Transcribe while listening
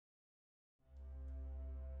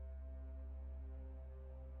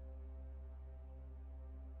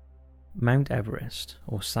Mount Everest,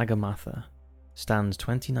 or Sagarmatha, stands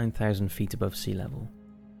 29,000 feet above sea level,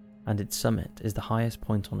 and its summit is the highest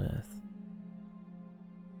point on Earth.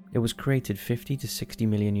 It was created 50 to 60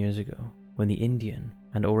 million years ago when the Indian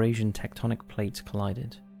and Eurasian tectonic plates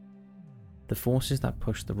collided. The forces that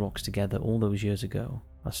pushed the rocks together all those years ago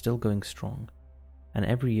are still going strong, and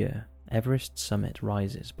every year Everest's summit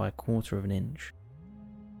rises by 1/4 of an inch.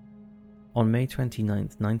 On May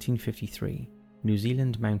 29, 1953, New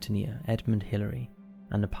Zealand mountaineer Edmund Hillary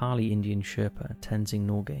and Nepali Indian Sherpa Tenzing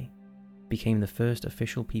Norgay became the first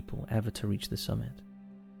official people ever to reach the summit.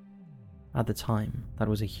 At the time, that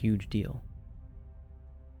was a huge deal.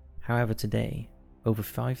 However, today, over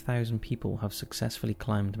 5,000 people have successfully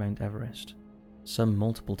climbed Mount Everest, some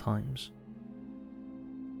multiple times.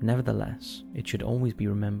 Nevertheless, it should always be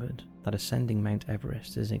remembered that ascending Mount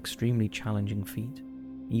Everest is an extremely challenging feat,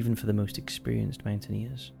 even for the most experienced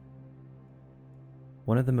mountaineers.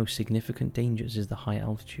 One of the most significant dangers is the high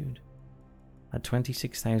altitude. At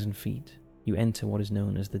 26,000 feet, you enter what is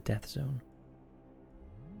known as the death zone.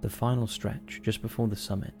 The final stretch just before the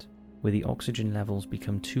summit, where the oxygen levels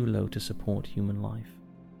become too low to support human life.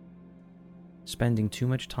 Spending too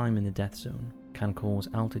much time in the death zone can cause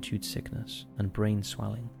altitude sickness and brain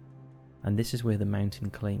swelling, and this is where the mountain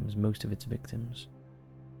claims most of its victims.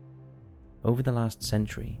 Over the last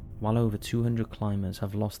century, well over 200 climbers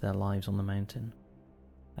have lost their lives on the mountain,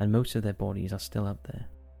 and most of their bodies are still up there.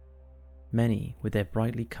 Many with their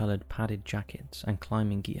brightly coloured padded jackets and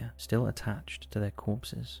climbing gear still attached to their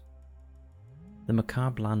corpses. The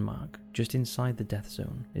macabre landmark just inside the death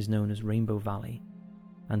zone is known as Rainbow Valley,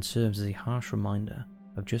 and serves as a harsh reminder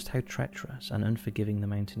of just how treacherous and unforgiving the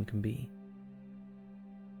mountain can be.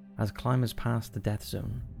 As climbers pass the death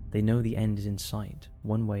zone, they know the end is in sight,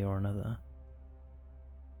 one way or another.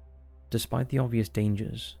 Despite the obvious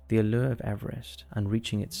dangers, the allure of Everest and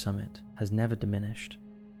reaching its summit has never diminished.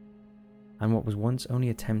 And what was once only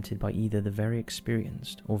attempted by either the very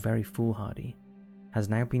experienced or very foolhardy has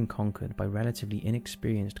now been conquered by relatively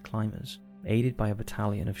inexperienced climbers, aided by a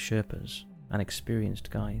battalion of Sherpas and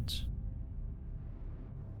experienced guides.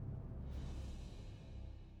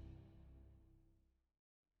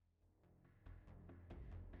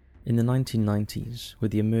 In the 1990s,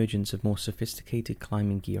 with the emergence of more sophisticated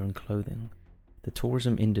climbing gear and clothing, the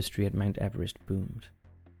tourism industry at Mount Everest boomed.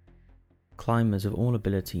 Climbers of all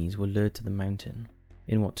abilities were lured to the mountain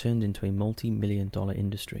in what turned into a multi-million-dollar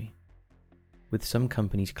industry, with some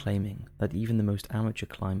companies claiming that even the most amateur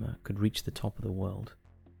climber could reach the top of the world.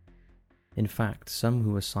 In fact, some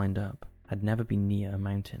who were signed up had never been near a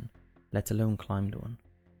mountain, let alone climbed one.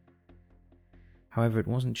 However, it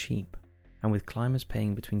wasn't cheap, and with climbers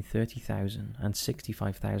paying between $30,000 and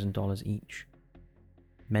 $65,000 each,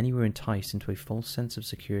 many were enticed into a false sense of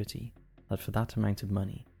security that for that amount of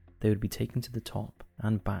money, they would be taken to the top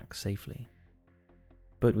and back safely.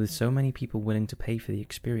 But with so many people willing to pay for the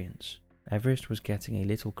experience, Everest was getting a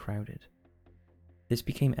little crowded. This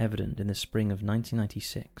became evident in the spring of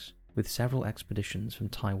 1996, with several expeditions from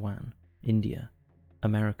Taiwan, India,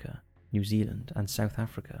 America, New Zealand, and South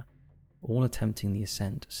Africa, all attempting the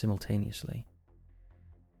ascent simultaneously.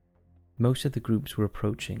 Most of the groups were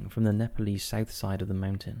approaching from the Nepalese south side of the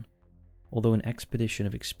mountain, although an expedition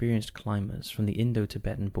of experienced climbers from the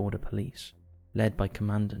Indo-Tibetan Border Police, led by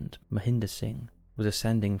Commandant Mahinder Singh, was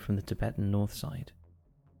ascending from the Tibetan north side.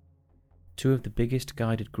 Two of the biggest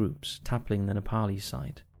guided groups tackling the Nepali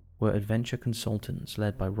side were adventure consultants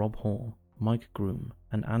led by Rob Hall, Mike Groom,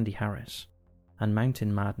 and Andy Harris, and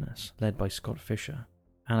Mountain Madness led by Scott Fisher,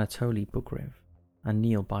 Anatoly Bukrev, and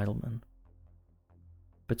Neil Beidelman.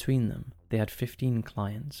 Between them, they had 15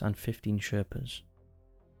 clients and 15 Sherpas.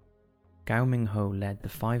 Gao Ming-ho led the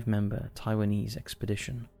 5-member Taiwanese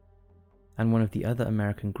expedition, and one of the other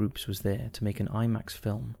American groups was there to make an IMAX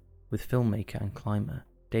film with filmmaker and climber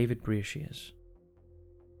David Breashias.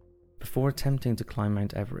 Before attempting to climb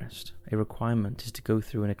Mount Everest, a requirement is to go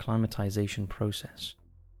through an acclimatization process.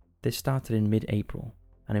 This started in mid-April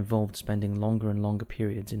and involved spending longer and longer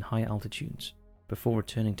periods in high altitudes before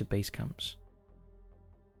returning to base camps.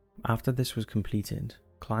 After this was completed,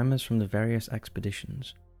 climbers from the various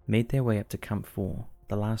expeditions made their way up to Camp 4,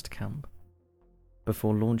 the last camp,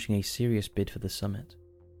 before launching a serious bid for the summit.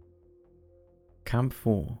 Camp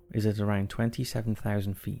 4 is at around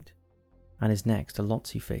 27,000 feet and is next to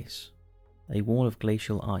Lhotse Face, a wall of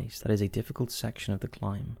glacial ice that is a difficult section of the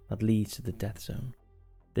climb that leads to the death zone.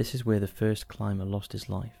 This is where the first climber lost his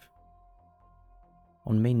life.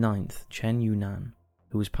 On May 9th, Chen Yunnan,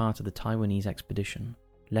 who was part of the Taiwanese expedition,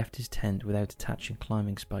 left his tent without attaching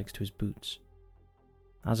climbing spikes to his boots.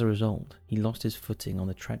 As a result, he lost his footing on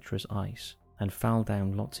the treacherous ice and fell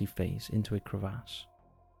down Lhotse face into a crevasse.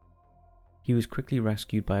 He was quickly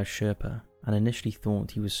rescued by a Sherpa and initially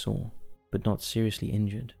thought he was sore, but not seriously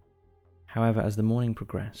injured. However, as the morning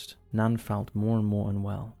progressed, Nan felt more and more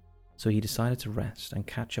unwell, so he decided to rest and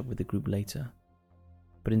catch up with the group later.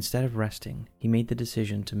 But instead of resting, he made the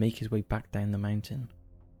decision to make his way back down the mountain.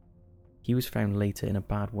 He was found later in a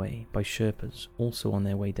bad way by Sherpas also on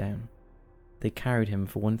their way down. They carried him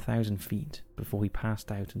for 1,000 feet before he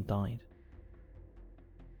passed out and died.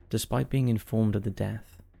 Despite being informed of the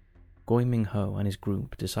death, Goi Ming Ho and his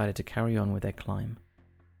group decided to carry on with their climb,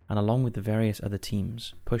 and along with the various other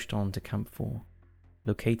teams pushed on to Camp 4,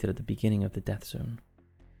 located at the beginning of the death zone.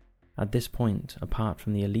 At this point, apart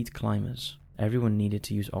from the elite climbers, everyone needed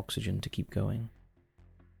to use oxygen to keep going.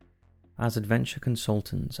 As adventure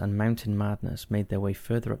consultants and Mountain Madness made their way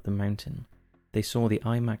further up the mountain, they saw the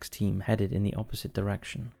IMAX team headed in the opposite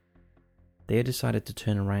direction. They had decided to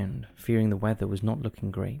turn around, fearing the weather was not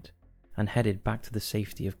looking great, and headed back to the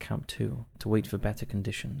safety of Camp 2 to wait for better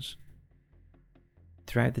conditions.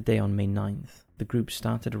 Throughout the day on May 9th, the group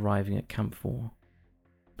started arriving at Camp 4,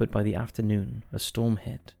 but by the afternoon a storm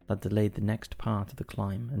hit that delayed the next part of the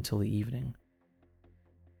climb until the evening.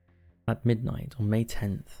 At midnight on May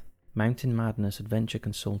 10th, Mountain Madness adventure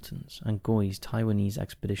consultants and Goi's Taiwanese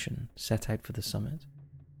expedition set out for the summit.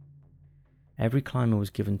 Every climber was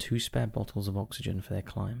given 2 spare bottles of oxygen for their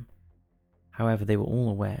climb. However, they were all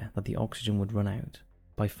aware that the oxygen would run out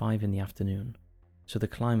by 5 in the afternoon, so the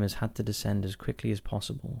climbers had to descend as quickly as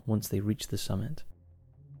possible once they reached the summit.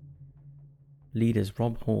 Leaders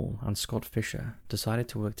Rob Hall and Scott Fisher decided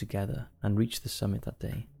to work together and reach the summit that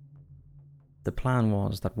day. The plan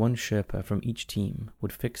was that one Sherpa from each team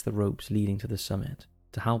would fix the ropes leading to the summit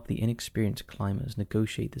to help the inexperienced climbers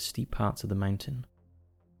negotiate the steep parts of the mountain.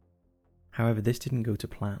 However, this didn't go to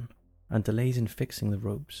plan, and delays in fixing the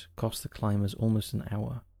ropes cost the climbers almost an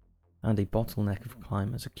hour, and a bottleneck of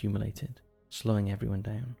climbers accumulated, slowing everyone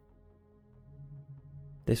down.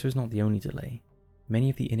 This was not the only delay. Many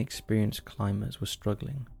of the inexperienced climbers were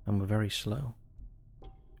struggling and were very slow,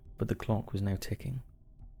 but the clock was now ticking.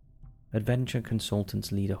 Adventure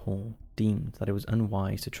consultants leader Hall deemed that it was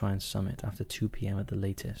unwise to try and summit after 2 p.m. at the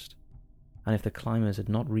latest, and if the climbers had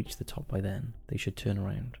not reached the top by then, they should turn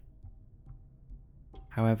around.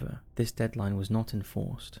 However, this deadline was not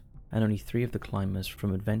enforced, and only 3 of the climbers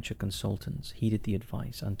from adventure consultants heeded the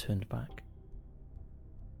advice and turned back.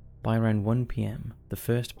 By around 1 p.m., the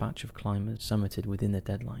first batch of climbers summited within the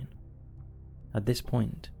deadline. At this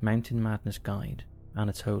point, Mountain Madness guide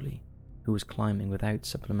Anatoly, who was climbing without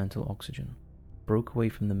supplemental oxygen, broke away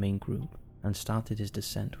from the main group and started his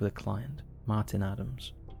descent with a client, Martin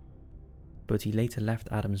Adams. But he later left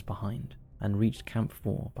Adams behind and reached Camp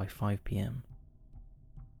 4 by 5 p.m.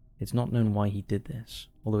 It's not known why he did this,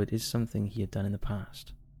 although it is something he had done in the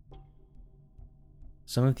past.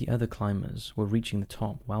 Some of the other climbers were reaching the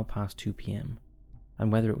top well past 2 p.m,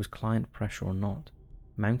 and whether it was client pressure or not,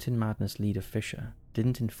 Mountain Madness leader Fisher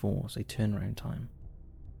didn't enforce a turnaround time,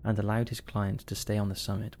 and allowed his client to stay on the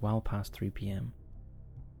summit well past 3 p.m.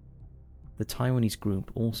 The Taiwanese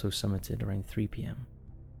group also summited around 3 p.m.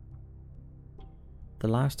 The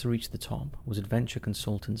last to reach the top was adventure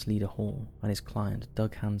consultants leader Hall and his client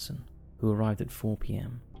Doug Hansen, who arrived at 4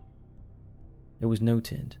 p.m. It was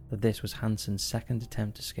noted that this was Hansen's second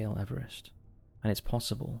attempt to scale Everest, and it's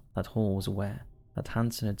possible that Hall was aware that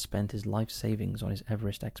Hansen had spent his life savings on his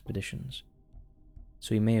Everest expeditions,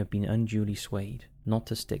 so he may have been unduly swayed not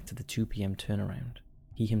to stick to the 2 p.m. turnaround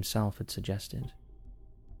he himself had suggested.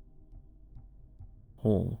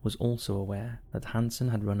 Hall was also aware that Hansen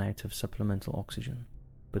had run out of supplemental oxygen,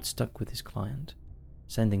 but stuck with his client,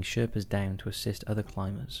 sending Sherpas down to assist other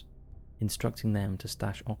climbers, instructing them to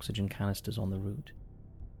stash oxygen canisters on the route.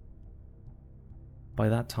 By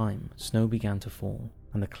that time, snow began to fall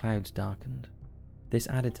and the clouds darkened. This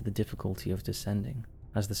added to the difficulty of descending,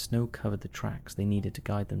 as the snow covered the tracks they needed to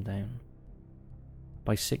guide them down.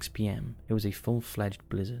 By 6 p.m, it was a full-fledged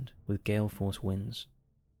blizzard with gale force winds,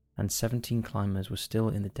 and 17 climbers were still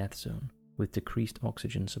in the death zone with decreased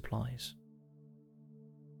oxygen supplies.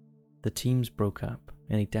 The teams broke up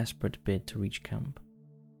in a desperate bid to reach camp.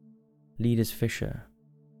 Leaders Fisher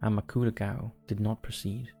and Makuda Gao did not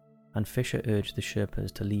proceed, and Fisher urged the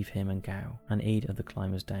Sherpas to leave him and Gao and aid other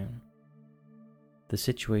climbers down. The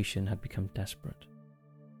situation had become desperate.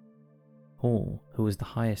 Hall, who was the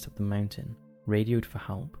highest up the mountain, radioed for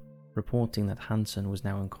help, reporting that Hansen was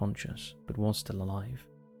now unconscious but was still alive.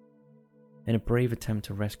 In a brave attempt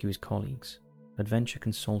to rescue his colleagues, adventure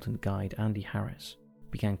consultant guide Andy Harris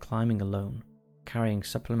began climbing alone, carrying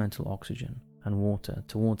supplemental oxygen and water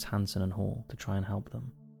towards Hansen and Hall to try and help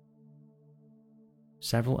them.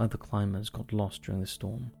 Several other climbers got lost during the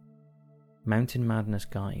storm. Mountain Madness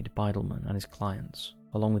guide Beidelman and his clients,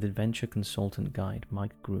 along with adventure consultant guide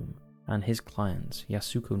Mike Groom and his clients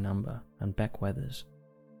Yasuko Namba and Beck Weathers,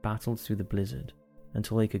 battled through the blizzard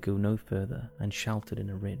until they could go no further and sheltered in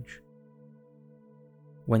a ridge.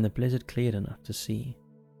 When the blizzard cleared enough to see,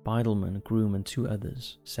 Beidelman, Groom and 2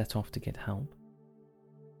 others set off to get help.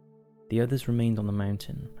 The others remained on the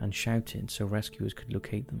mountain and shouted so rescuers could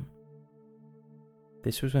locate them.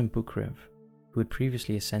 This was when Bukrev, who had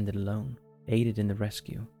previously ascended alone, aided in the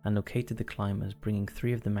rescue and located the climbers, bringing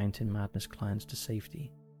 3 of the Mountain Madness clients to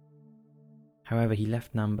safety. However, he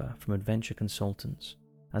left Namba from Adventure Consultants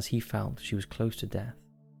as he felt she was close to death,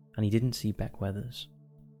 and he didn't see Beck Weathers.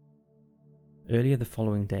 Earlier the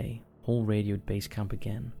following day, Hall radioed base camp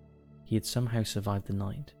again. He had somehow survived the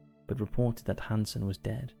night, but reported that Hansen was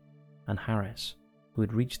dead, and Harris, who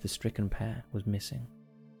had reached the stricken pair, was missing.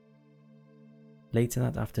 Later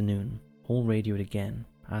that afternoon, Hall radioed again,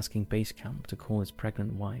 asking base camp to call his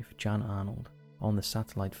pregnant wife, Jan Arnold, on the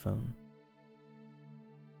satellite phone.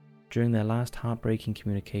 During their last heartbreaking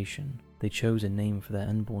communication, they chose a name for their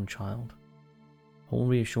unborn child. Hall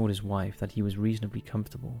reassured his wife that he was reasonably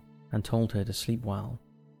comfortable and told her to sleep well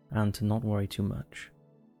and to not worry too much.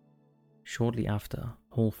 Shortly after,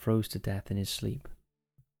 Hall froze to death in his sleep.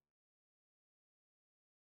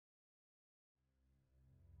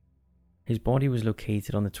 His body was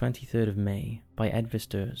located on the 23rd of May by Ed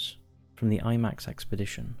Visters from the IMAX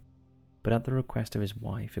expedition, but at the request of his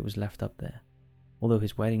wife it was left up there, although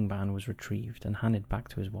his wedding band was retrieved and handed back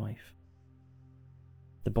to his wife.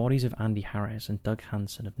 The bodies of Andy Harris and Doug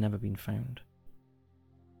Hansen have never been found.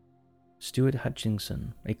 Stuart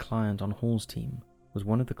Hutchinson, a client on Hall's team, was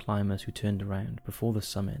one of the climbers who turned around before the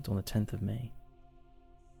summit on the 10th of May.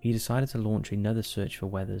 He decided to launch another search for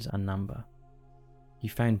Weathers and Namba. He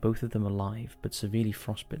found both of them alive but severely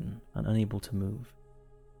frostbitten and unable to move.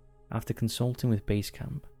 After consulting with base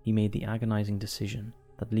camp, he made the agonizing decision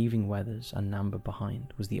that leaving Weathers and Namba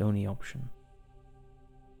behind was the only option.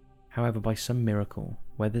 However, by some miracle,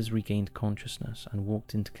 Weathers regained consciousness and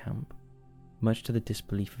walked into camp, much to the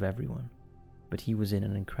disbelief of everyone, but he was in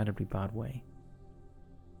an incredibly bad way.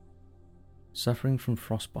 Suffering from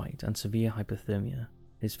frostbite and severe hypothermia,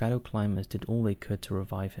 his fellow climbers did all they could to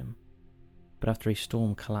revive him, but after a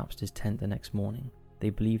storm collapsed his tent the next morning,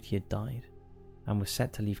 they believed he had died, and were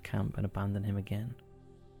set to leave camp and abandon him again.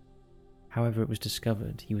 However, it was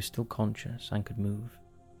discovered he was still conscious and could move.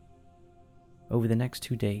 Over the next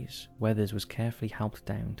 2 days, Weathers was carefully helped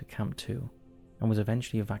down to Camp 2 and was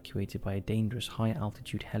eventually evacuated by a dangerous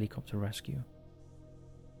high-altitude helicopter rescue.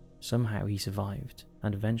 Somehow he survived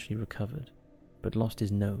and eventually recovered, but lost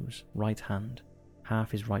his nose, right hand,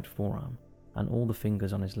 half his right forearm, and all the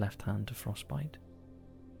fingers on his left hand to frostbite.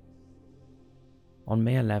 On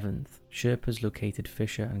May 11th, Sherpas located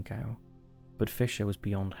Fisher and Gao, but Fisher was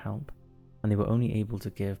beyond help, and they were only able to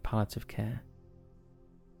give palliative care.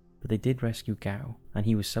 But they did rescue Gao, and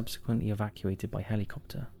he was subsequently evacuated by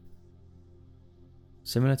helicopter.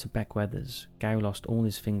 Similar to Beck Weathers, Gao lost all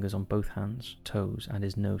his fingers on both hands, toes, and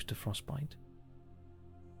his nose to frostbite.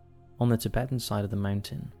 On the Tibetan side of the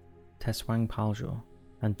mountain, Teswang Paljo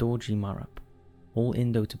and Dorji Marup, all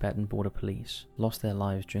Indo-Tibetan border police, lost their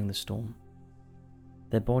lives during the storm.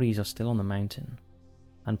 Their bodies are still on the mountain,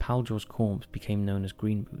 and Paljo's corpse became known as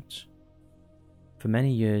Green Boots. For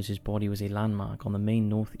many years his body was a landmark on the main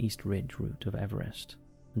northeast ridge route of Everest,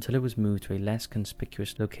 until it was moved to a less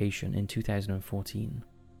conspicuous location in 2014.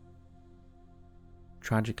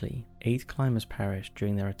 Tragically, 8 climbers perished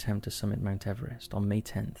during their attempt to summit Mount Everest on May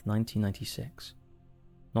 10, 1996,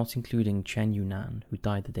 not including Chen Yunan, who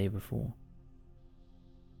died the day before.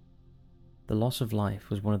 The loss of life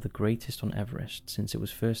was one of the greatest on Everest since it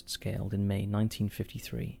was first scaled in May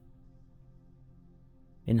 1953.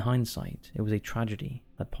 In hindsight, it was a tragedy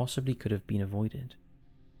that possibly could have been avoided.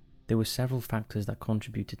 There were several factors that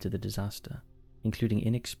contributed to the disaster, including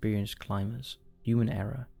inexperienced climbers, human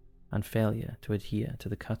error, and failure to adhere to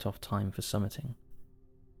the cut-off time for summiting.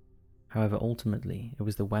 However, ultimately, it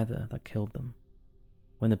was the weather that killed them.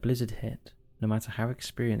 When the blizzard hit, no matter how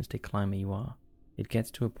experienced a climber you are, it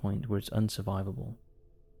gets to a point where it's unsurvivable,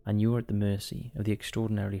 and you are at the mercy of the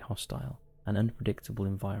extraordinarily hostile and unpredictable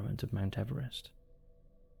environment of Mount Everest.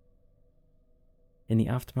 In the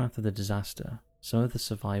aftermath of the disaster, some of the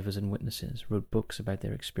survivors and witnesses wrote books about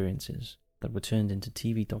their experiences that were turned into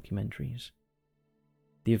TV documentaries.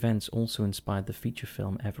 The events also inspired the feature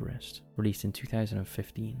film Everest, released in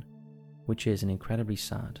 2015, which is an incredibly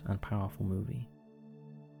sad and powerful movie.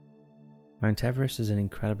 Mount Everest is an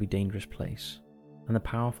incredibly dangerous place, and the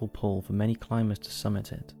powerful pull for many climbers to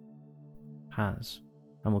summit it has,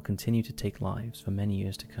 and will continue to take lives for many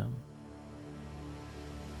years to come.